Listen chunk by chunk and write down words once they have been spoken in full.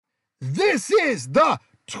This is the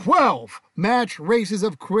 12 match races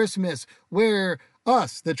of Christmas, where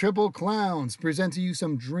us, the Triple Clowns, present to you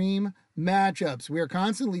some dream matchups. We are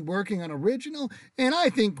constantly working on original and I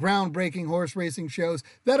think groundbreaking horse racing shows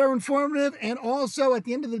that are informative and also, at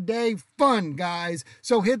the end of the day, fun, guys.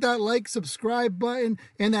 So hit that like, subscribe button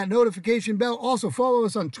and that notification bell. Also follow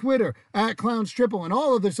us on Twitter at Clowns Triple and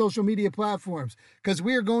all of the social media platforms, because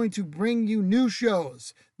we are going to bring you new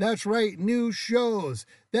shows. That's right, new shows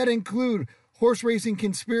that include horse racing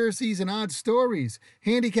conspiracies and odd stories,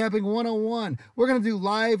 handicapping 101. We're going to do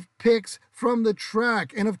live picks from the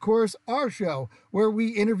track, and of course our show where we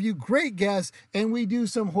interview great guests and we do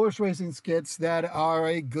some horse racing skits that are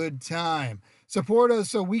a good time. Support us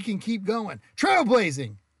so we can keep going,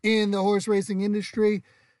 trailblazing in the horse racing industry.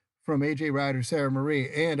 From AJ Ryder, Sarah Marie,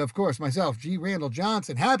 and of course myself, G. Randall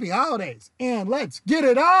Johnson. Happy holidays, and let's get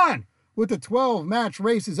it on with the 12 match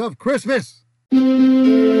races of Christmas.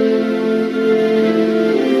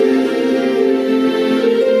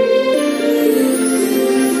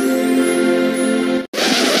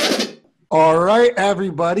 All right,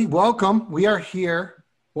 everybody, welcome. We are here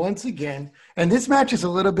once again, and this match is a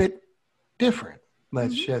little bit different,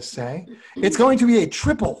 let's just say. It's going to be a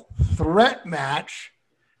triple threat match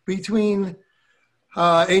between,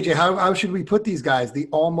 AJ, how should we put these guys? The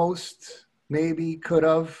almost, maybe, could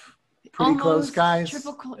have, pretty almost close guys.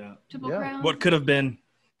 Triple crown. What could have been.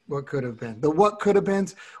 What could have been. The what could have been,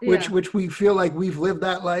 which we feel like we've lived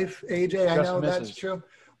that life, AJ. I know that's true.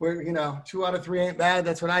 We're, 2 out of 3 ain't bad.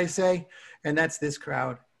 That's what I say. And that's this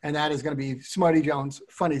crowd. And that is going to be Smarty Jones,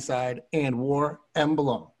 Funny Side, and War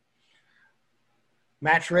Emblem.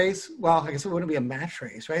 Match race. Well, I guess it wouldn't be a match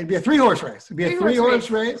race, right? It'd be a 3-horse race. It'd be a 3-horse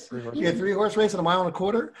race. It'd be a 3-horse race at a 1.25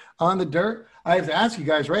 miles on the dirt. I have to ask you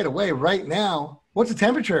guys right away, right now, what's the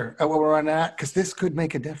temperature at what we're on at? Because this could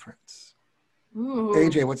make a difference. Ooh.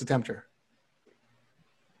 AJ, what's the temperature?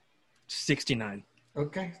 69.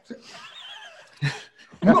 Okay.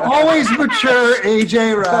 You always mature,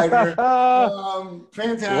 AJ Ryder.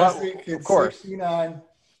 Fantastic. Well, of course. 69.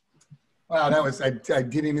 Wow, that was, I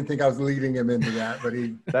didn't even think I was leading him into that, but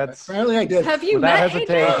apparently I did. Have you met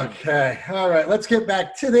AJ? Okay, all right, let's get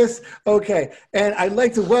back to this. Okay, and I'd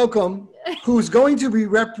like to welcome who's going to be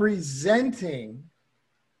representing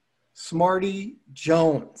Smarty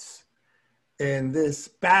Jones in this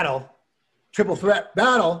battle, triple threat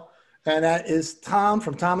battle, and that is Tom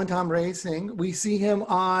from Tom and Tom Racing. We see him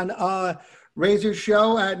on Razor's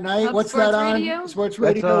show at night. Pub What's Sports that on? Radio? Sports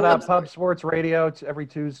Radio. That's on Pub Sports Radio. It's every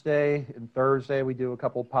Tuesday and Thursday. We do a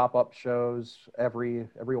couple pop-up shows every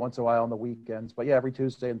once in a while on the weekends. But yeah, every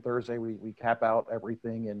Tuesday and Thursday we cap out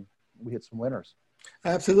everything and we hit some winners.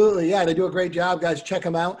 Absolutely. Yeah, they do a great job, guys. Check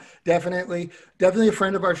them out. Definitely a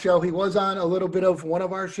friend of our show. He was on a little bit of one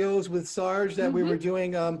of our shows with Sarge that we were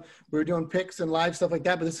doing. We were doing picks and live stuff like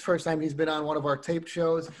that, but this is the first time he's been on one of our taped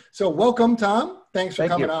shows. So welcome, Tom. Thanks for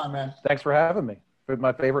coming on, man. Thanks for having me. It's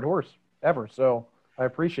my favorite horse ever, so I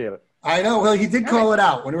appreciate it. I know. Well, he did call it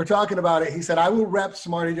out. When we were talking about it, he said, I will rep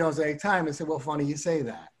Smarty Jones any time. I said, well, funny you say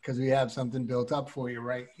that because we have something built up for you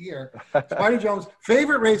right here. Smarty Jones,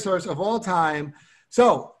 favorite racehorse of all time.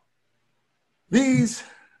 So this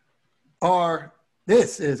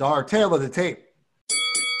is our tale of the tape.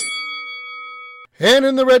 And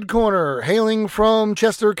in the red corner, hailing from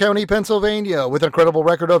Chester County, Pennsylvania, with an incredible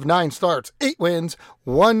record of 9 starts, 8 wins,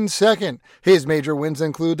 1 second. His major wins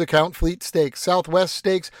include the Count Fleet Stakes, Southwest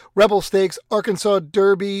Stakes, Rebel Stakes, Arkansas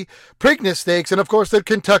Derby, Preakness Stakes, and of course the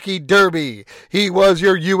Kentucky Derby. He was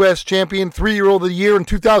your U.S. champion 3-year-old of the year in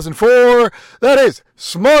 2004. That is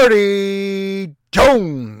Smarty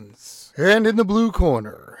Jones. And in the blue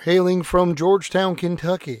corner, hailing from Georgetown,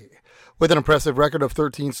 Kentucky, with an impressive record of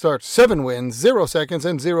 13 starts, 7 wins, 0 seconds,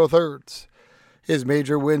 and 0 thirds. His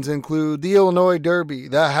major wins include the Illinois Derby,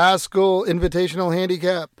 the Haskell Invitational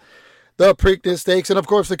Handicap, the Preakness Stakes, and of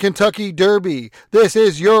course the Kentucky Derby. This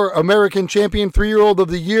is your American Champion 3-year-old of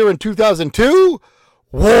the year in 2002,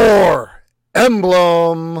 War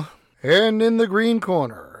Emblem. And in the green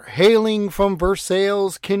corner, hailing from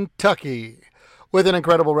Versailles, Kentucky, with an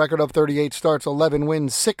incredible record of 38 starts, 11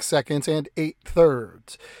 wins, 6 seconds, and 8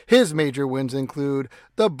 thirds. His major wins include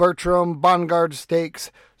the Bertram Bongard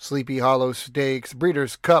Stakes, Sleepy Hollow Stakes,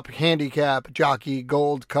 Breeders' Cup Handicap, Jockey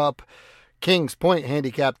Gold Cup, Kings Point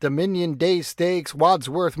Handicap, Dominion Day Stakes,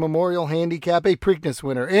 Wadsworth Memorial Handicap, a Preakness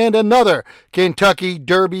winner, and another Kentucky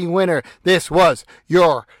Derby winner. This was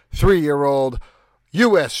your 3-year-old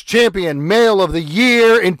U.S. Champion Male of the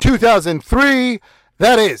Year in 2003.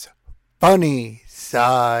 That is Funny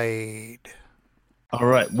Side. All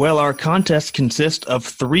right. Well, our contest consists of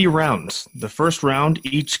 3 rounds. The first round,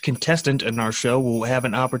 each contestant in our show will have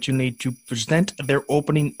an opportunity to present their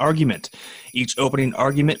opening argument. Each opening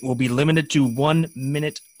argument will be limited to 1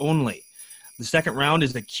 minute only. The second round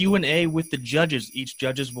is a Q&A with the judges. Each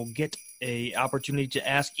judges will get an opportunity to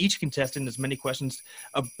ask each contestant as many questions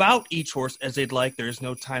about each horse as they'd like. There is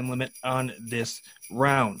no time limit on this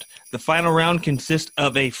round. The final round consists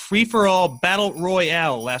of a free-for-all battle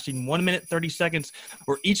royale lasting 1 minute 30 seconds,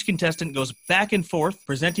 where each contestant goes back and forth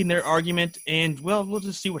presenting their argument, and well, we'll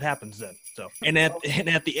just see what happens then. And at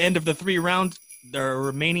the end of the 3 rounds, the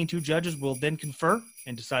remaining 2 judges will then confer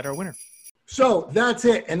and decide our winner. So that's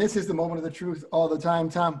it. And this is the moment of the truth all the time,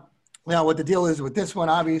 Tom. Now, what the deal is with this one,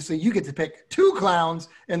 obviously, you get to pick 2 clowns,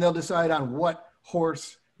 and they'll decide on what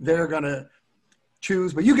horse they're going to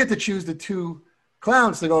choose. But you get to choose the 2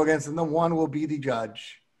 clowns to go against, and the one will be the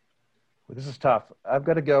judge. Well, this is tough. I'm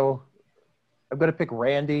going to pick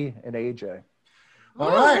Randy and AJ. All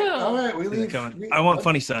right. We leave. I want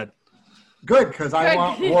Funny Side. Good, because I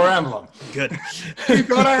want War Emblem. Good. You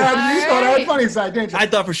thought I had Funny Side, didn't you? I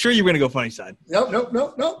thought for sure you were going to go Funny Side. Nope.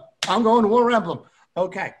 I'm going to War Emblem.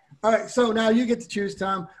 Okay. All right. So now you get to choose,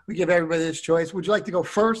 Tom. We give everybody this choice. Would you like to go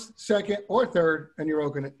first, second, or third in your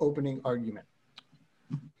opening argument?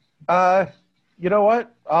 You know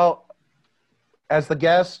what? As the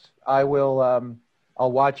guest, I will.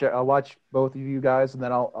 I'll watch both of you guys, and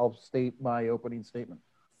then I'll state my opening statement.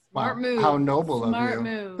 Smart move. How noble of you. Smart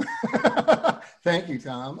move. Thank you,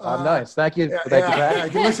 Tom. Nice. Thank you. Thank you. I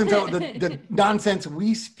can listen to the nonsense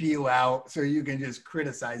we spew out, so you can just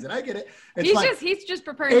criticize it. I get it. He's just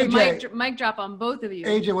preparing to mic drop on both of you.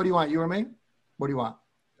 AJ, what do you want? You or me? What do you want?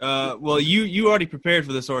 Well, you already prepared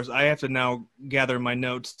for this horse. I have to now gather my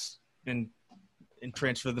notes and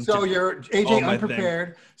transfer them. So you're AJ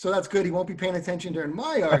unprepared. So that's good. He won't be paying attention during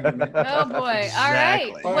my argument. Oh boy!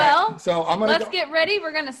 Exactly. All right. Well, so let's get ready.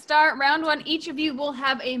 We're gonna start round 1. Each of you will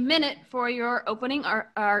have a minute for your opening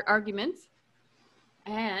arguments,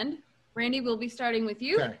 and Randy will be starting with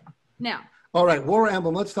you now. All right, War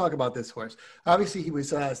Emblem. Let's talk about this horse. Obviously, he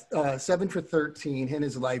was 7 for 13 in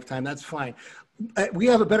his lifetime. That's fine. We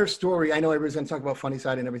have a better story. I know everybody's going to talk about Funny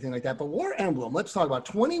Side and everything like that, but War Emblem, let's talk about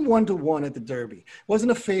 21-1 at the Derby.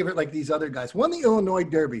 Wasn't a favorite like these other guys. Won the Illinois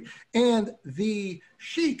Derby. And the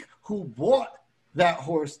Sheik who bought that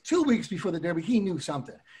horse 2 weeks before the Derby, he knew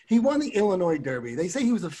something. He won the Illinois Derby. They say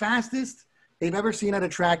he was the fastest they've ever seen at a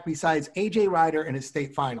track besides AJ Ryder in his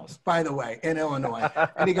state finals, by the way, in Illinois.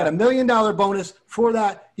 And he got $1 million bonus for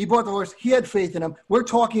that. He bought the horse. He had faith in him. We're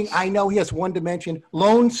talking, I know he has one dimension,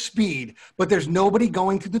 lone speed, but there's nobody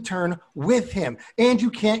going to the turn with him. And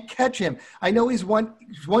you can't catch him. I know he's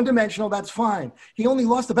one-dimensional. That's fine. He only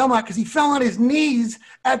lost to Belmont because he fell on his knees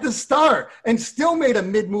at the start and still made a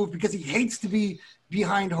mid-move because he hates to be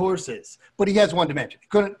behind horses, but he has one dimension. He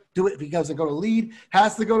couldn't do it if he doesn't go to lead,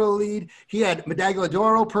 has to go to lead. He had Medaglia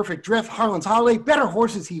d'Oro, Perfect Drift, Harlan's Holiday, better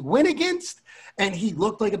horses he went against, and he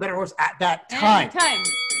looked like a better horse at that time.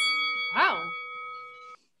 Wow.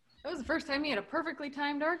 That was the first time he had a perfectly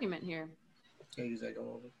timed argument here. Woo!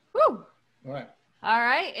 All right. All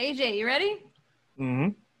right, AJ, you ready?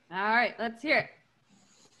 Mm-hmm. All right, let's hear it.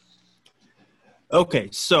 Okay,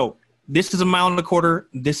 so this is a mile and a quarter.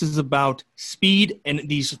 This is about speed, and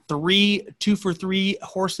these 3 2-for-3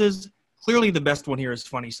 horses. Clearly, the best one here is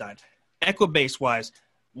Funny Side. Equibase-wise,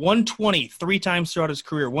 120 3 times throughout his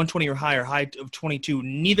career, 120 or higher, height of 22.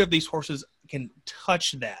 Neither of these horses can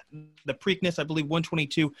touch that. The Preakness, I believe,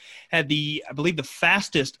 122 had the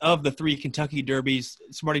fastest of the 3 Kentucky Derbies.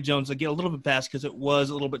 Smarty Jones, I get a little bit past because it was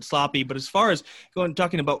a little bit sloppy. But as far as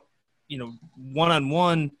talking about,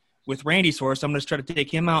 one-on-one with Randy's horse, I'm going to try to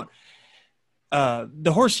take him out.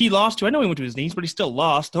 The horse he lost to, I know he went to his knees, but he still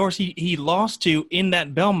lost. The horse he lost to in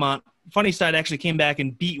that Belmont, Funny Side actually came back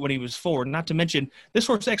and beat when he was 4. Not to mention, this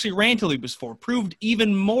horse actually ran till he was 4, proved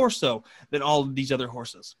even more so than all of these other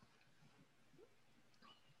horses.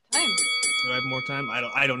 Time. Do I have more time?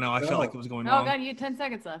 I don't know. I felt like it was going long. Oh, God, you had 10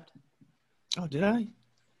 seconds left. Oh, did I?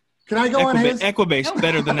 Can I go on his? Equibase,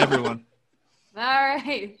 better than everyone. All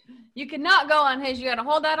right. You cannot go on his. You got to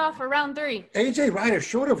hold that off for round 3. AJ Ryder,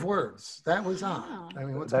 short of words. That was on. I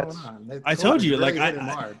mean, what's going on? I told you,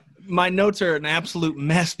 my notes are an absolute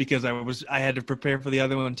mess because I had to prepare for the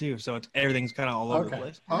other one too. So everything's kind of all over the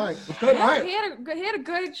place. All right. Good. All right. He had a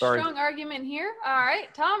good, strong argument here. All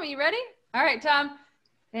right. Tom, are you ready? All right, Tom.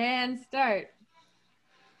 And start.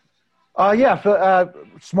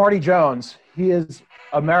 Smarty Jones. He is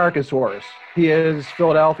America's horse. He is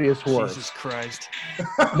Philadelphia's horse. Jesus Christ.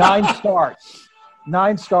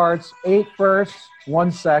 9 starts, 8 firsts,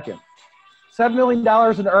 1 second. $7 million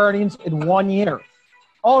in earnings in 1 year.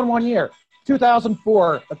 all in 1 year.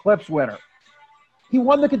 2004 Eclipse winner. He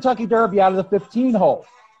won the Kentucky Derby out of the 15 hole,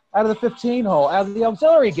 out of the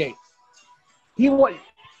auxiliary gate. He won.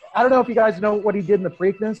 I don't know if you guys know what he did in the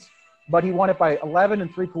Preakness, but he won it by 11 and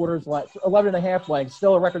a half lengths,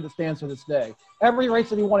 still a record that stands to this day. Every race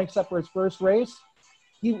that he won except for his first race,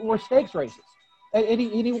 were stakes races. And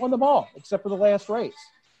he won them all except for the last race.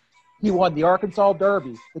 He won the Arkansas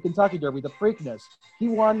Derby, the Kentucky Derby, the Preakness. He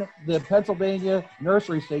won the Pennsylvania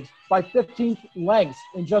Nursery Stakes by 15 lengths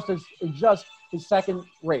in just his second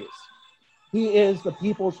race. He is the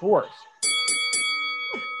people's horse.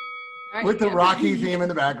 Right, With the Rocky theme in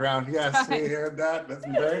the background. Yes, we heard that. That's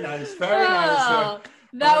very nice. Very nice.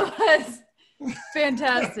 That was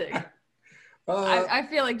fantastic. I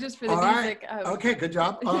feel like just for the music. Right. Okay, good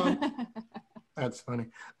job. That's funny.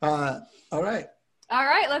 All right. All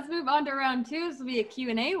right, let's move on to round 2. This will be a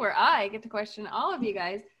Q&A where I get to question all of you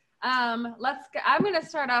guys. I'm going to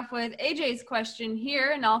start off with AJ's question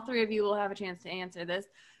here, and all 3 of you will have a chance to answer this.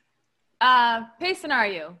 Pace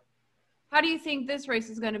scenario. How do you think this race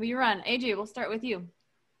is going to be run? AJ, we'll start with you.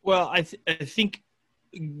 Well, I think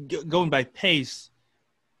going by pace,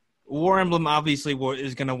 War Emblem obviously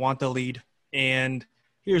is going to want the lead. And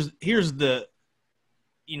here's the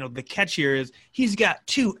the catch here is he's got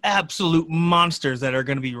 2 absolute monsters that are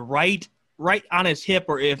going to be right on his hip,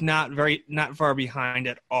 or if not far behind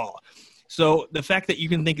at all. So the fact that you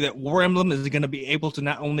can think that War Emblem is going to be able to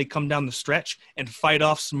not only come down the stretch and fight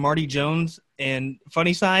off Smarty Jones and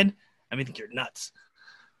Funny Side, I think you're nuts.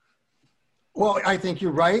 Well, I think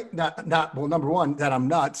you're right. Well, number one, that I'm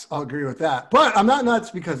nuts. I'll agree with that. But I'm not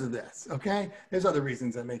nuts because of this, okay? There's other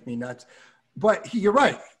reasons that make me nuts. But you're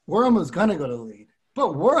right. War Emblem's going to go to the lead.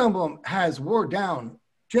 But War Emblem has wore down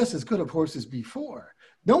just as good of horses before.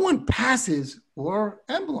 No one passes War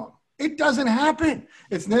Emblem. It doesn't happen.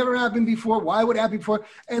 It's never happened before. Why would it happen before?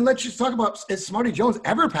 And let's just talk about, has Smarty Jones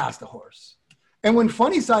ever passed a horse? And when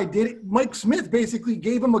Funny Side did it, Mike Smith basically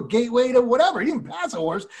gave him a gateway to whatever. He didn't pass a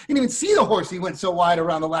horse. He didn't even see the horse. He went so wide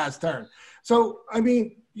around the last turn. So,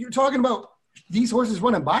 you're talking about these horses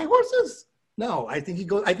running by horses? No, I think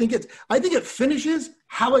it finishes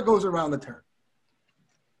how it goes around the turn.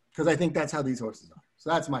 Because I think that's how these horses are. So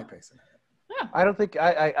that's my pace. Yeah. I don't think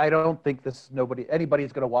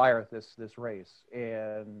anybody's going to wire this race,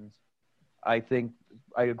 and I think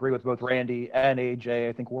I agree with both Randy and AJ.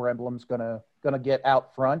 I think War Emblem's going to get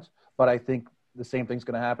out front, but I think the same thing's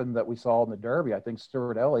going to happen that we saw in the Derby. I think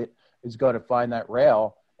Stuart Elliott is going to find that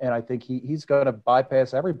rail, and I think he's going to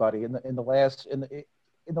bypass everybody in the last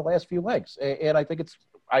few legs. And I think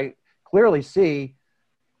I clearly see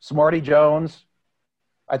Smarty Jones.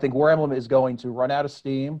 I think War Emblem is going to run out of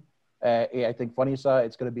steam. I think Funny Side,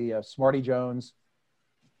 it's going to be a Smarty Jones,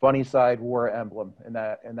 Funny Side, War Emblem in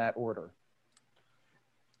that order.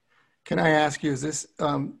 Can I ask you, is this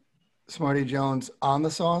Smarty Jones on the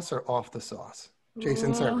sauce or off the sauce?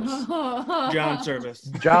 Jason Service. John Service.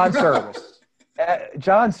 John Service.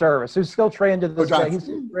 John Service, who's still trained to this day. He's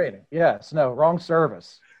still training. Yes, no, wrong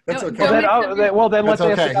service. That's okay. Then let's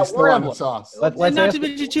ask about War Emblem. Not to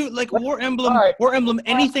mention too, like War Emblem, right. War Emblem,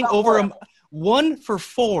 anything over 1 for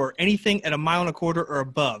 4, anything at 1.25 miles or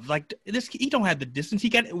above. Like this, he don't have the distance. He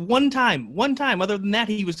got it one time. Other than that,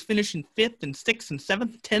 he was finishing 5th and 6th and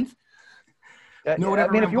 7th, 10th. If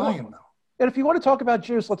you want to talk about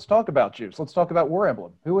Juice, let's talk about Juice. Let's talk about War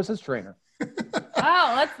Emblem. Who was his trainer?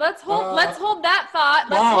 Wow, let's hold that thought.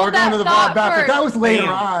 We're going to the Bob Baffert. That was later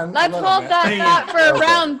on. Let's hold that thought for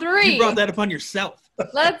round 3. You brought that upon yourself.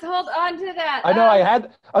 Let's hold on to that. I know I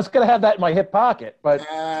was going to have that in my hip pocket, but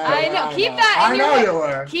I know.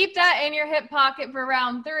 Keep that in your hip pocket for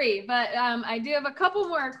round 3. But I do have a couple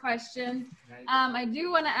more questions. I do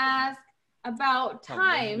want to ask about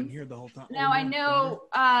time. Now I know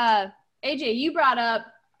AJ, you brought up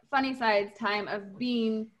Funny Side's time of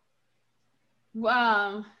being.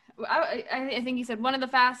 I think you said one of the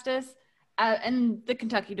fastest in the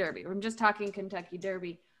Kentucky Derby. I'm just talking Kentucky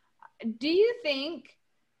Derby. Do you think,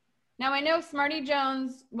 now I know Smarty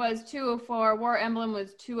Jones was 2:04, War Emblem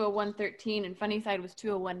was 2:01.13, and Funny Side was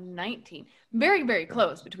 2:01.19. Very, very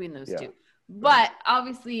close between those two. But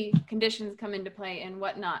obviously conditions come into play and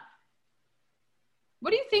whatnot.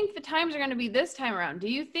 What do you think the times are going to be this time around? Do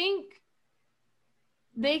you think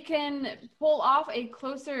they can pull off a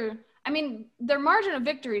closer... their margin of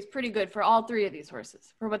victory is pretty good for all 3 of these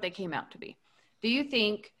horses for what they came out to be. Do you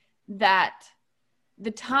think that the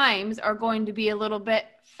times are going to be a little bit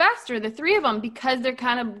faster, the 3 of them, because they're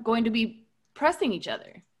kind of going to be pressing each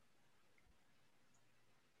other?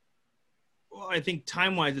 Well, I think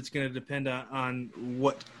time-wise, it's going to depend on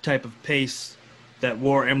what type of pace that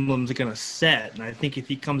War Emblem's going to set. And I think if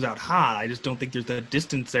he comes out hot, I just don't think there's a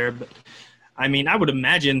distance there. But, I mean, I would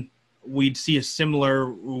imagine we'd see a similar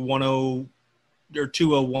 1-0 or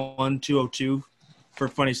 201, 202 for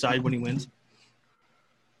Funny Side when he wins.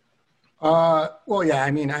 Well, yeah,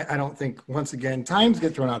 I mean, I don't think, once again, times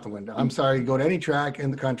get thrown out the window. I'm sorry, go to any track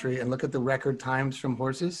in the country and look at the record times from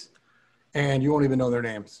horses, and you won't even know their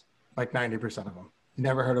names, like 90% of them. You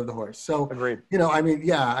never heard of the horse. So, Agreed. you know, I mean,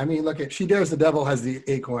 yeah, I mean, look at She Dares the Devil has the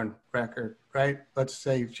Acorn record, right? Let's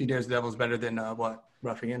say She Dares the Devil is better than,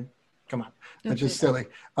 Ruffian? Come on. That's just silly.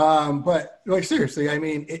 But, like, seriously, I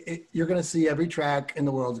mean, you're going to see every track in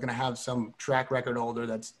the world is going to have some track record holder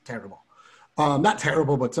that's terrible. Not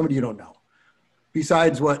terrible, but somebody you don't know.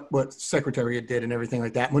 Besides what Secretariat did and everything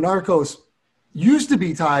like that. Monarchos used to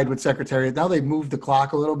be tied with Secretariat. Now they've moved the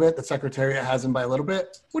clock a little bit. The Secretariat has them by a little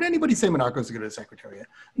bit. Would anybody say Monarchos is good at Secretariat?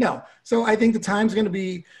 No. So I think the time's going to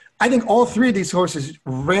be – I think all three of these horses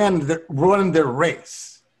run their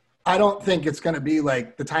race. I don't think it's going to be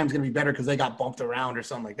like the time's going to be better because they got bumped around or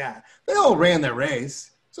something like that. They all ran their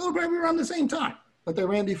race. So they'll probably around the same time that they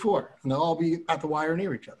ran before. And they'll all be at the wire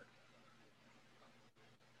near each other.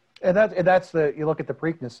 And that's you look at the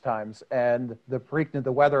Preakness times and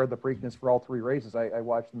the weather of the Preakness for all three races. I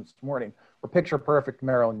watched them this morning were picture perfect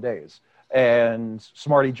Maryland days, and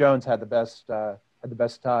Smarty Jones had the best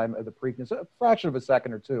time of the Preakness, a fraction of a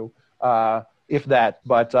second or two, if that.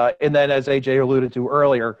 But and then as AJ alluded to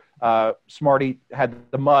earlier, Smarty had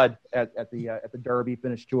the mud at the Derby,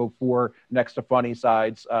 finished 204 next to Funny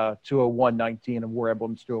Sides, 201.19, and War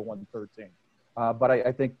Emblems 201.13. But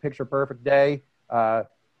I think picture perfect day.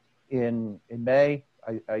 In May,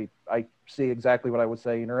 I see exactly what I was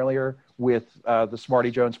saying earlier with the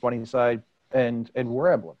Smarty Jones Funny Side and War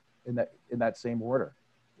Emblem in that same order.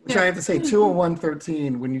 Which I have to say,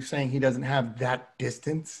 201.13, when you're saying he doesn't have that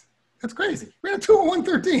distance, that's crazy. We're at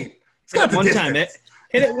 201.13. It's got the one distance. time.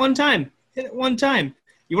 Hit it one time. Hit it one time.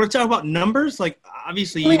 You want to talk about numbers? Like,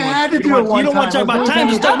 obviously, you don't want to talk about time.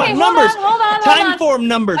 Just talk about numbers. Hold on. Time form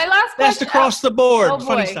numbers. My last Best question, across the board. Oh,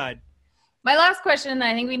 Funny boy. Side. My last question,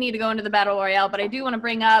 I think we need to go into the Battle Royale, but I do want to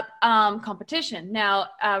bring up competition. Now,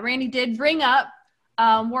 Randy did bring up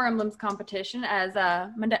War Emblem's competition as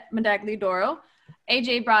Mondagliadoro.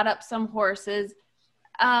 AJ brought up some horses.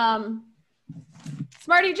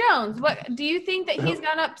 Smarty Jones, what do you think that he's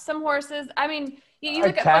got up some horses? I mean, you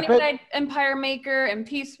look at Funny Side, Empire Maker, and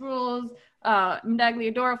Peace Rules,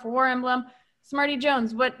 Mondagliadoro for War Emblem. Smarty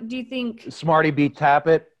Jones, what do you think? Smarty beat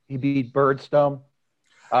Tappet. He beat Birdstone.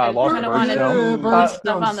 Lost Birdstone.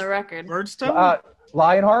 Stuff on the record. Birdstone?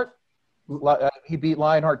 Lionheart. He beat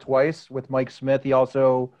Lionheart twice with Mike Smith. He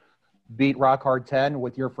also beat Rock Hard 10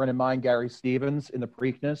 with your friend of mine, Gary Stevens, in the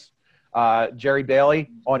Preakness. Jerry Bailey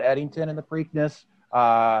on Eddington in the Preakness.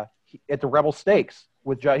 At the Rebel Stakes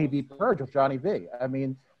he beat Purge with Johnny V. I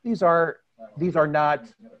mean, these are not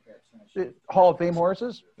Hall of Fame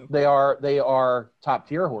horses. They are top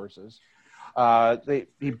tier horses.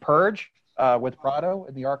 He Purge with Prado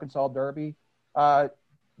in the Arkansas Derby.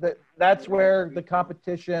 That's where the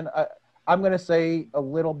competition. I'm going to say a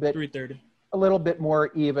little bit 330. A little bit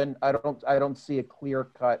more even. I don't see a clear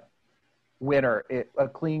cut winner. It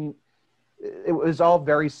was all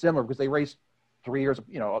very similar because they raced 3 years.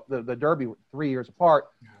 You know, the Derby 3 years apart.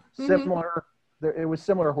 Mm-hmm. Similar. It was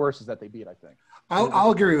similar horses that they beat. I think. I'll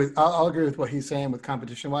agree with what he's saying with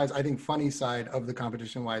competition wise. I think Funny Side of the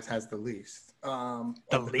competition wise has the least. The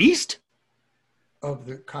least of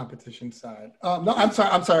the competition side. No, I'm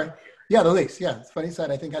sorry. Yeah, the least. Yeah, Funny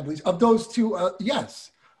Side I think had the least of those two.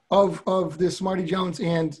 Yes, of the Smarty Jones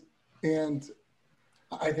and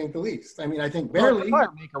I think the least. I mean, I think barely. The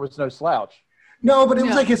Firemaker was no slouch. No, but it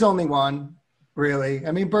was like his only one. Really,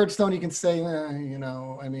 I mean, Birdstone. You can say, I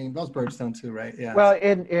mean, that was Birdstone too, right? Yeah. Well,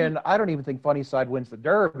 and I don't even think Funny Side wins the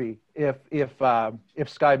Derby if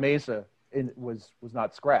Sky Mesa was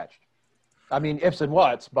not scratched. I mean, ifs and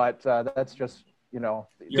whats, but that's just You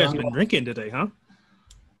guys been drinking today, huh?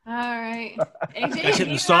 All right, AJ, I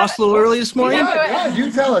hitting the sauce a little early this morning. Yeah,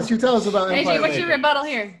 you tell us about AJ. Empire What's your Maker. rebuttal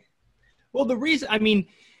here? Well, the reason, I mean,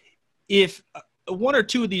 if one or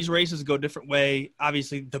two of these races go a different way,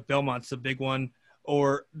 obviously the Belmont's the big one,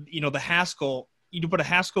 or the Haskell. You put a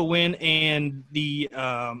Haskell win and the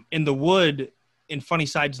in the Wood in Funny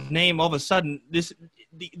Side's name, all of a sudden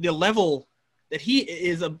the level that he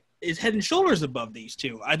is head and shoulders above these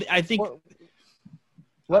two. I think.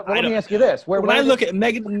 Let me ask you this: when I look at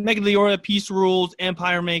Mondagliadoro, Peace Rules,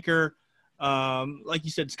 Empire Maker, like you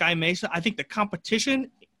said, Sky Mesa, I think the competition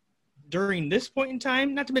during this point in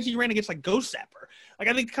time, not to mention he ran against like Ghost Zapper. Like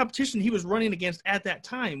I think the competition he was running against at that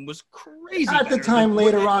time was crazy. At the time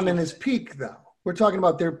later on in his peak, though. We're talking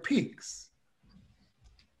about their peaks.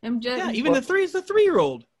 Even the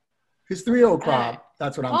 3-year-old. His 3-year-old crop.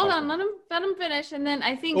 That's what I'm Hold talking on, let him finish, and then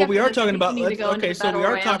I think. Well, we are talking we about. need to go into the So we Battle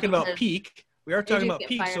are Royale talking about because peak. We are talking just about get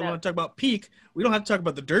peak. fired So we up. want to talk about peak. We don't have to talk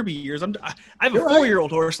about the Derby years. I have a You're right.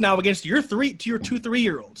 4-year-old horse now against your 2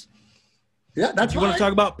 3-year-olds. Yeah, that's You fine. want to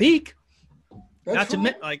talk about peak? That's Not to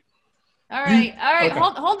fine. like. All right. Okay.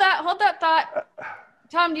 Hold that thought.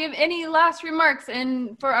 Tom, do you have any last remarks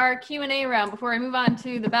for our Q&A round before I move on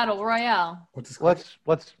to the Battle Royale? Let's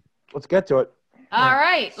get to it. All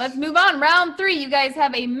right, let's move on. Round 3. You guys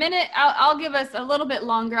have a minute. I'll give us a little bit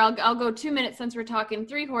longer. I'll go 2 minutes since we're talking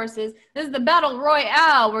 3 horses. This is the Battle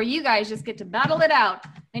Royale where you guys just get to battle it out,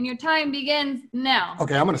 and your time begins now.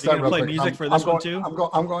 Okay, I'm going to start You're real gonna quick. play music for this one too?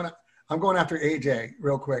 I'm going after AJ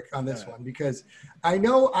real quick on this one because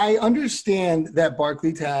I understand that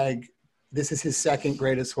Barclay Tagg, this is his second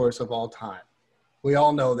greatest horse of all time. We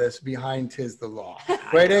all know this behind Tiz the Law.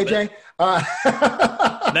 Right, AJ?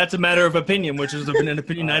 That's a matter of opinion, which is an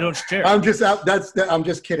opinion I don't share. I'm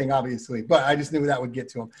just kidding, obviously, but I just knew that would get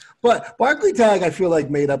to him. But Barclay Tagg, I feel like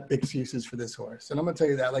made up excuses for this horse, and I'm gonna tell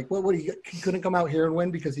you that. Like, what he couldn't come out here and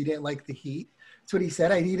win because he didn't like the heat. That's what he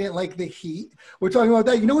said. He didn't like the heat. We're talking about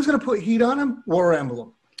that. You know who's gonna put heat on him? War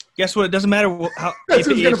Emblem. Guess what? It doesn't matter how That's if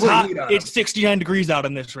who's gonna it's put hot. heat on him. It's 69 degrees out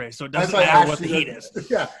in this race, so it doesn't That's matter what the actually- heat is.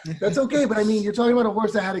 Yeah, that's okay. But I mean, you're talking about a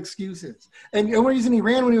horse that had excuses. And the only reason he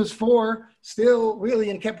ran when he was 4 still really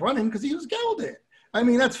and kept running because he was gelded. I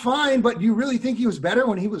mean, that's fine. But you really think he was better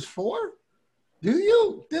when he was 4? Do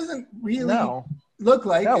you? Doesn't really look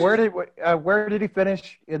like No, it. where did he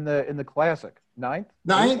finish in the classic? 9th?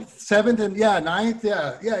 9th, 7th, and 9th.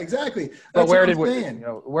 Yeah, exactly. That's But where what I'm saying.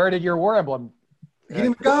 where did your War Emblem? He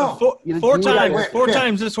didn't go. Four Wait,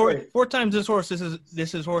 times this horse. wait. 4 times this horse.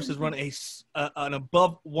 This horse has run an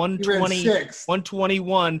above He ran 120, 6th.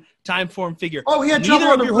 121 time form figure. Oh, he had trouble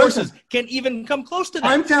Neither on of the your horses listen. can even come close to that.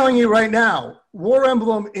 I'm telling you right now, War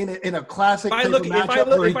Emblem in a classic If I type look, of if I matchup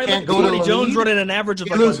look, where if he I can't look go at to Tony the Jones lead, running an average of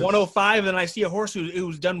he like loses. a 105, and I see a horse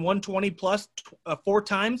who's done 120 plus 4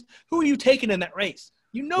 times, who are you taking in that race?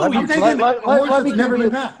 You know Let you're me- taking taking. a horse let me that's never give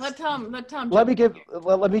you- been passed. Let Tom.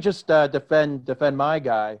 Let me just defend my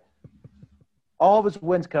guy. All of his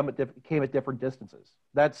wins came at different distances.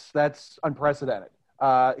 That's unprecedented.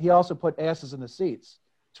 He also put asses in the seats.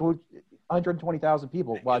 So 120,000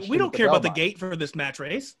 people watched. We him don't at the care about the Belmont. gate for this match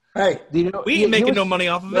race. Hey, You know, We he ain't making was- no money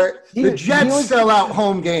off of it. the Jets sell out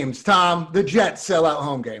home games, Tom. The Jets sell out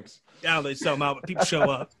home games. Now they sell them out, but people show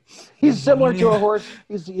up. He's similar to a horse.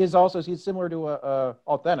 He's similar to a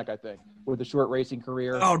Authentic, I think, with a short racing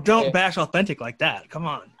career. Oh, don't bash Authentic like that. Come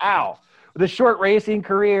on. Ow! With a short racing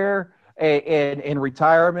career and in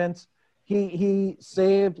retirement, he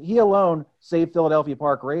alone saved Philadelphia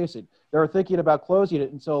Park Racing. They were thinking about closing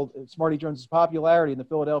it until Smarty Jones's popularity in the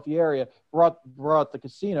Philadelphia area brought the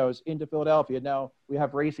casinos into Philadelphia. Now we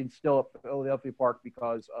have racing still at Philadelphia Park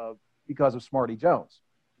because of Smarty Jones.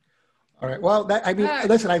 All right. Well,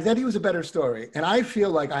 listen, I said he was a better story. And I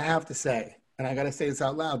feel like I have to say, and I got to say this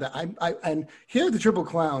out loud, that and here at the Triple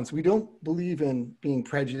Clowns, we don't believe in being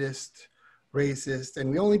prejudiced, racist,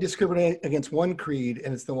 and we only discriminate against one creed,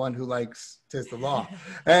 and it's the one who likes Tiz the Law.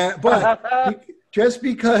 But just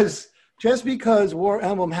because War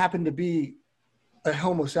Emblem happened to be a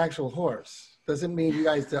homosexual horse doesn't mean you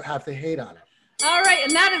guys have to hate on it. All right,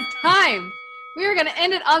 and that is time. We are going to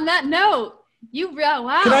end it on that note.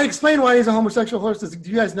 Wow. Can I explain why he's a homosexual horse? Do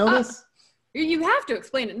you guys know this? You have to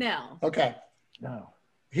explain it now. Okay. No.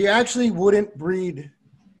 He actually wouldn't breed.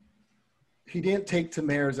 He didn't take to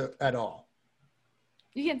mares at all.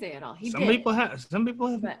 You can't say it all. Some people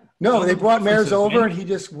have. But No, they brought mares Differences, over man. and he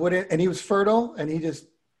just wouldn't, and he was fertile and he just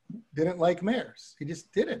didn't like mares. He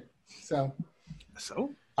just didn't. So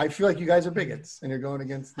So I feel like you guys are bigots and you're going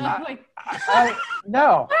against the.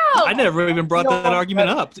 No. Wow. I never even brought You know, that argument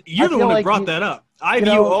up. You're the feel one who like brought you- that up. I you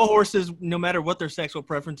view know- all horses, no matter what their sexual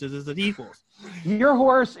preferences, as equals. Your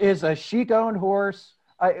horse is a chic-owned horse.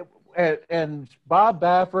 And Bob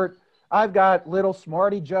Baffert, I've got little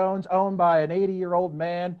Smarty Jones owned by an 80-year-old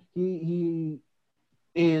man. He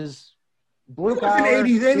is blue collar.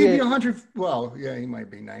 80, they need to be 100. Well, yeah, he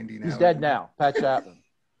might be 90 now. He's dead now, Pat Chapman.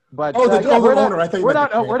 But Oh, the we're owner. I thought you we're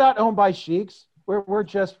meant not the we're not owned by sheiks. We're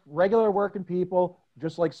just regular working people,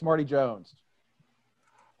 just like Smarty Jones.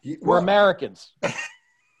 We're Americans.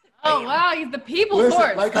 Oh, wow. He's the people's Listen,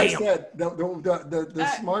 horse. like I said, the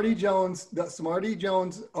Smarty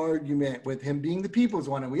Jones argument with him being the people's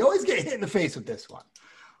one, and we always get hit in the face with this one.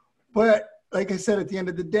 But like I said, at the end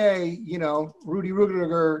of the day, Rudy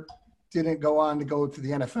Rudiger didn't go on to go to the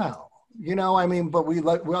NFL.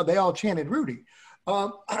 But they all chanted Rudy.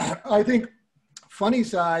 I think Funny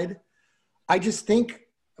Side, I just think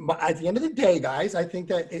at the end of the day, guys, I think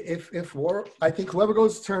that I think whoever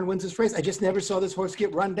goes to turn wins this race. I just never saw this horse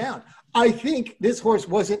get run down. I think this horse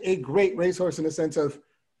wasn't a great racehorse in the sense of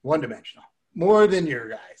one-dimensional, more than your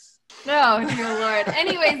guys. No, dear Lord.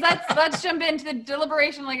 Anyways, let's jump into the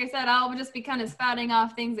deliberation. Like I said, I'll just be kind of spouting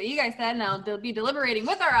off things that you guys said, and I'll be deliberating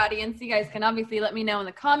with our audience. You guys can obviously let me know in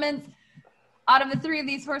the comments. Out of the three of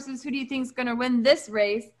these horses, who do you think is going to win this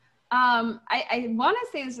race? I want to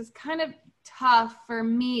say this is kind of tough for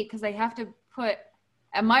me because I have to put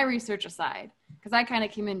my research aside because I kind of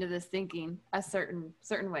came into this thinking a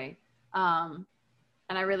certain way. And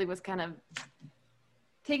I really was kind of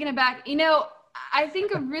taken aback. I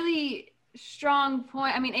think a really strong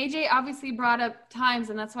point. I mean, AJ obviously brought up times,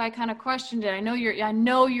 and that's why I kind of questioned it. I know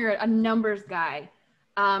you're a numbers guy,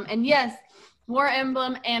 and yes, War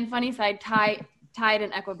Emblem and Funny Side tied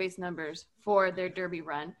in Equibase numbers for their Derby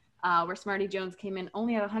run, where Smarty Jones came in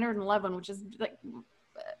only at 111, which is like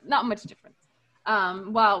not much difference.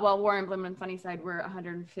 While War Emblem and Funny Side were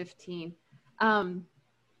 115.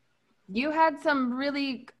 You had some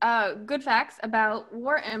really good facts about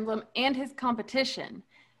War Emblem and his competition. And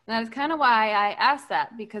that is kind of why I asked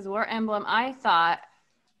that, because War Emblem, I thought,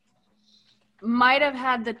 might have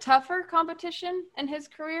had the tougher competition in his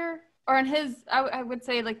career, or in his, I would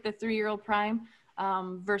say, like the 3-year-old prime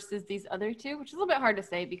versus these other two, which is a little bit hard to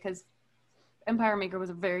say because Empire Maker was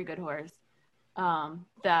a very good horse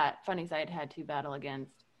that Funny Side had to battle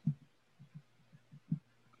against.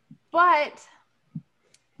 But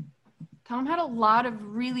Tom had a lot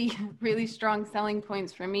of really, really strong selling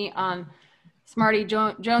points for me on Smarty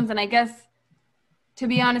Jones. And I guess, to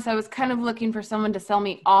be honest, I was kind of looking for someone to sell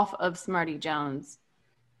me off of Smarty Jones.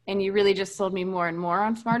 And you really just sold me more and more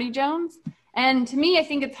on Smarty Jones. And to me, I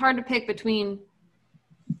think it's hard to pick between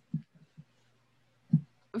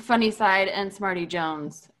Funny Side and Smarty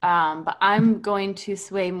Jones. But I'm going to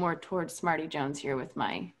sway more towards Smarty Jones here with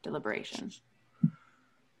my deliberation.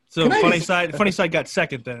 So Funny Side got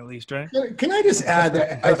second then, at least, right? Can I just add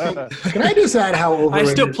that? Can I just add how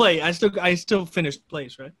overrated? I still finished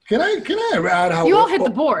place, right? Can I add how you all hit the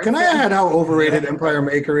board? Can I add how overrated Empire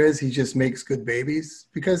Maker is? He just makes good babies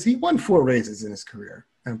because he won 4 races in his career.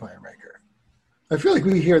 Empire Maker. I feel like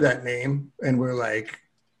we hear that name and we're like,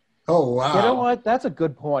 oh wow. You know what? That's a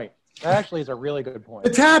good point. That actually is a really good point.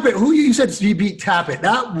 Tappet. Who you said he beat Tappet?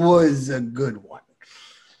 That was a good one.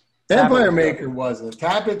 Empire Maker wasn't.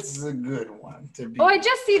 Tappet's a good one to be. Oh, I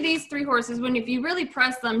just see these 3 horses. If you really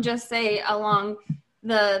press them, just say along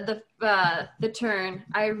the turn,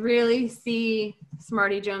 I really see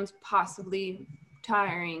Smarty Jones possibly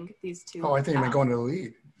tiring these 2. Oh, I think you might go into the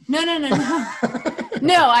lead. No.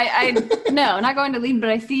 No, not going to lead, but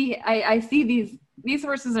I see these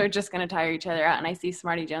horses are just going to tire each other out, and I see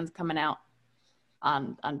Smarty Jones coming out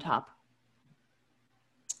on top.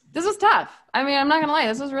 This was tough. I mean, I'm not going to lie.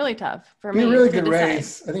 This was really tough for me. It was a really good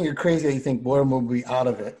race. I think you're crazy that you think Boredom will be out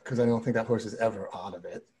of it because I don't think that horse is ever out of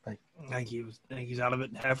it. I think he's out of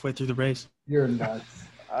it halfway through the race. You're nuts.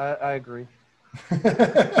 I agree.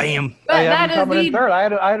 Bam. I had him coming in third.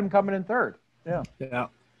 I had him coming in third. Yeah.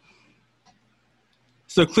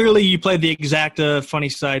 So clearly you played the exacta Funny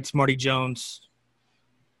Side, Smarty Jones.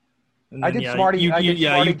 And then,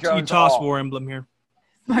 you tossed War Emblem here.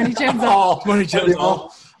 Smarty Jones all. Smarty Jones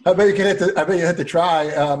all. I bet you hit the try.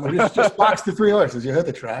 Just box the 3 horses. You hit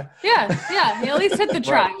the try. Yeah. You at least hit the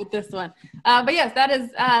try with this one. But yes, that is.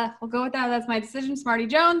 We'll go with that. That's my decision. Smarty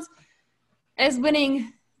Jones is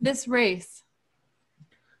winning this race.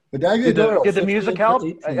 Did the music help?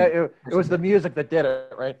 It was the music that did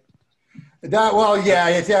it, right? That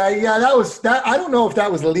was that. I don't know if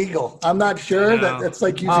that was legal. I'm not sure. That's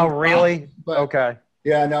like using. Oh, really? Okay.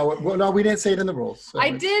 Yeah, no, we didn't say it in the rules. So I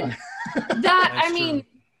did that. I mean,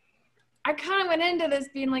 I kind of went into this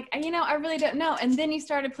being like, I really don't know. And then you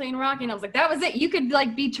started playing Rocky, and I was like, that was it. You could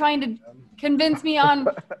be trying to convince me on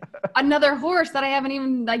another horse that I haven't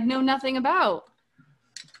even know nothing about.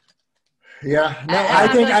 Yeah, no, I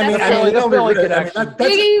think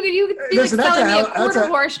you could be selling me a quarter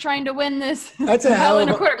horse trying to win this. That's a hell of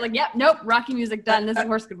a quarter. Nope, Rocky music done. This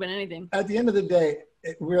horse could win anything. At the end of the day,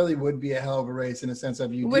 it really would be a hell of a race in the sense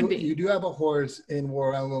of you do have a horse in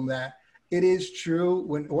War Emblem that it is true.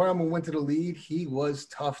 When War Emblem went to the lead, he was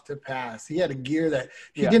tough to pass. He had a gear that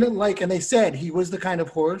he didn't like, and they said he was the kind of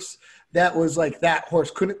horse that was like that horse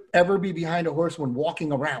couldn't ever be behind a horse when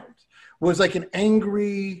walking around. Was like an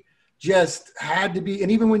angry, just had to be.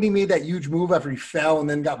 And even when he made that huge move after he fell and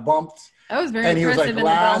then got bumped That was very And he was impressive like in the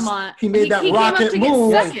last. Belmont. He made that he rocket came up to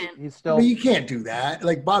move. get second. He's I still mean, you can't do that.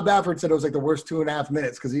 Like Bob Baffert said, it was like the worst 2.5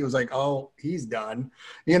 minutes because he was like, "Oh, he's done."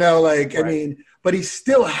 You know, like I Right. mean, but he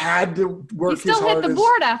still had to work. He still his hit the hardest.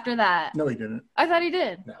 board after that. No, he didn't. I thought he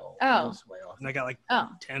did. No. Oh. That was way off. And I got like Oh.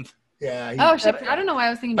 10th. Yeah. Oh shit! I don't know why I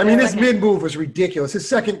was thinking. I mean, his second. mid move was ridiculous. His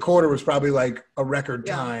second quarter was probably like a record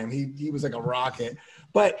Yeah. time. He was like a rocket.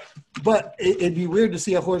 But it'd be weird to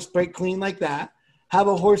see a horse break clean like that. Have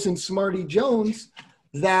a horse in Smarty Jones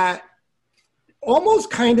that almost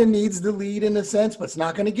kind of needs the lead in a sense, but it's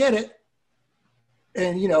not going to get it.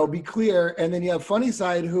 And be clear. And then you have Funny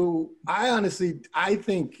Side, who I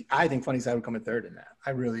think Funny Side would come in third in that.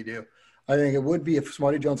 I really do. I think it would be if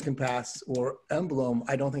Smarty Jones can pass or Emblem.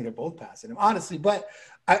 I don't think they're both passing him, honestly. But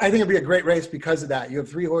I think it'd be a great race because of that. You have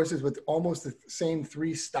three horses with almost the same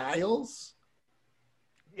three styles.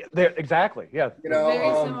 there exactly. Yeah.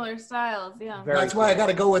 Very similar styles. Yeah. Very That's why I got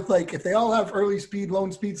to go with, like, if they all have early speed,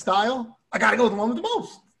 lone speed style, I got to go with the one with the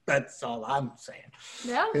most. That's all I'm saying.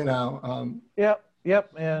 Yeah.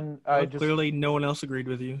 Yep. And I just Clearly, no one else agreed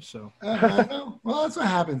with you. So Well, that's what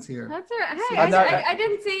happens here. That's all right. Hey, I'm not- I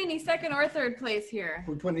didn't see any second or third place here.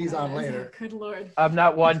 We're putting these on later. Good lord. I'm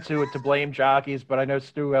not one to blame jockeys, but I know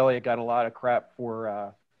Stu Elliott got a lot of crap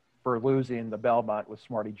for losing the Belmont with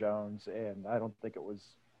Smarty Jones, and I don't think it was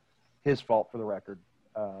his fault for the record.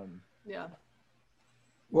 Yeah.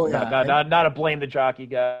 Well, yeah. Not to blame the jockey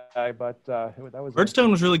guy, but that was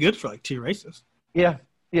Birdstone was really good for like 2 races. Yeah.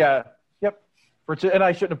 Yep. For two, and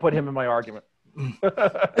I shouldn't have put him in my argument.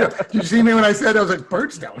 Did you see me when I said I was like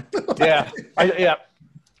Birdstone? Yeah.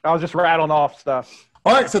 I was just rattling off stuff.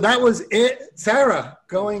 All right, so that was it. Sarah,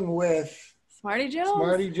 going with Smarty Jones.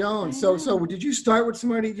 Smarty Jones. So did you start with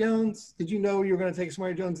Smarty Jones? Did you know you were going to take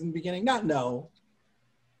Smarty Jones in the beginning? Not no.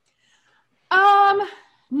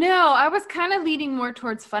 No, I was kind of leaning more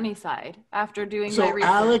towards Funny Side after doing my So research.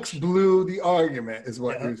 Alex blew the argument, is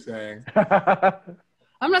what you're saying.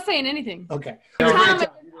 I'm not saying anything. Okay. Tom, it's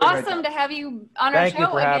awesome to have you on our Thank you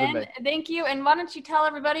show for having again. me. Thank you. And why don't you tell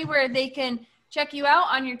everybody where they can check you out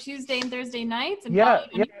on your Tuesday and Thursday nights? And follow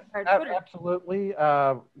you on your Twitter. Absolutely.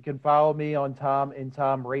 You can follow me on Tom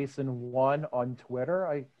Racing1 on Twitter.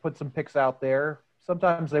 I put some picks out there.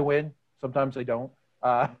 Sometimes they win, sometimes they don't.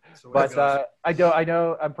 But I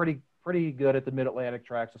know I'm pretty good at the Mid-Atlantic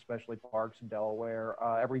tracks, especially Parks in Delaware.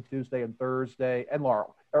 Every Tuesday and Thursday, and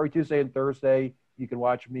Laurel. Every Tuesday and Thursday, you can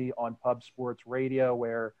watch me on Pub Sports Radio,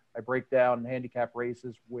 where I break down handicap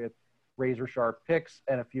races with razor sharp picks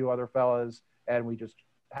and a few other fellas, and we just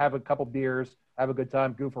have a couple beers, have a good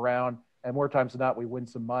time, goof around, and more times than not, we win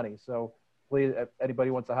some money. So please, if anybody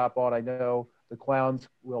wants to hop on, I know the Clowns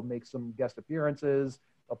will make some guest appearances.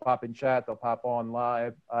 They'll pop in chat, they'll pop on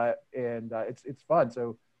live, and it's fun.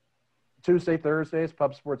 So Tuesday, Thursdays,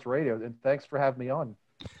 Pub Sports Radio, and thanks for having me on.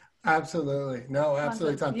 Absolutely. No,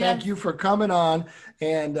 absolutely, Tom. Yes. Thank you for coming on.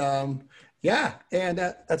 And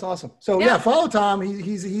that's awesome. So follow Tom.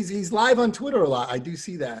 He's live on Twitter a lot. I do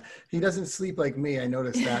see that. He doesn't sleep like me. I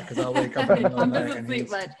noticed that because I'll wake up in the middle of the night and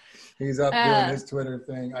he's up doing his Twitter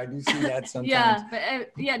thing. I do see that sometimes. Yeah,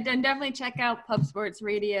 but then definitely check out Pub Sports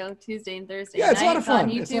Radio Tuesday and Thursday Yeah, it's a lot nights of fun.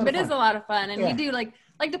 on It's a YouTube. lot of It is fun. a lot of fun, and Yeah. we do like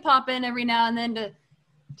to pop in every now and then to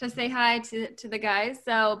say hi to the guys.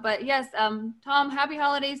 So, but yes, Tom, happy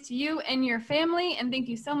holidays to you and your family, and thank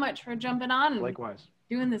you so much for jumping on and Likewise.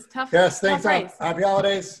 doing this tough. Yes, thanks, tough Tom. race. Happy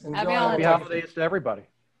holidays. Enjoy. Happy Happy holidays to everybody,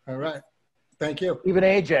 All right. Thank you. even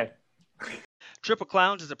AJ. Triple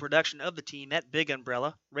Clowns is a production of the team at Big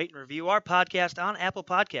Umbrella. Rate and review our podcast on Apple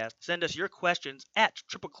Podcasts. Send us your questions at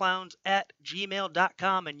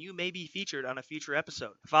tripleclowns@gmail.com and you may be featured on a future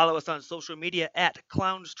episode. Follow us on social media at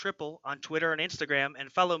ClownsTriple on Twitter and Instagram,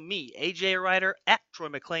 and follow me, AJ Ryder, at Troy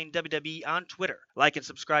McClain WWE on Twitter. Like and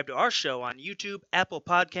subscribe to our show on YouTube, Apple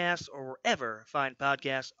Podcasts, or wherever fine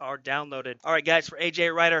podcasts are downloaded. All right, guys, for AJ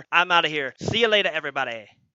Ryder, I'm out of here. See you later, everybody.